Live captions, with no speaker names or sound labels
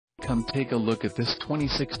Come take a look at this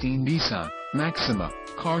 2016 Nissan Maxima.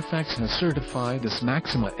 Carfax has certified this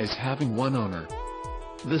Maxima as having one owner.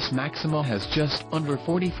 This Maxima has just under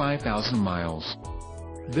 45,000 miles.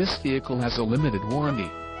 This vehicle has a limited warranty.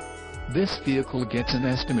 This vehicle gets an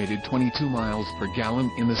estimated 22 miles per gallon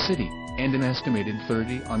in the city, and an estimated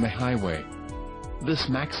 30 on the highway. This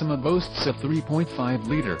Maxima boasts a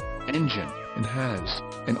 3.5-liter engine, and has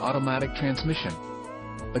an automatic transmission.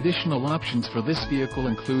 Additional options for this vehicle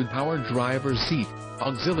include power driver's seat,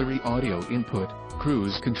 auxiliary audio input,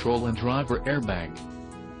 cruise control and driver airbag.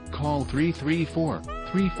 Call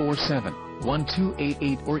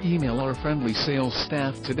 334-347-1288 or email our friendly sales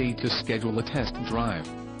staff today to schedule a test drive.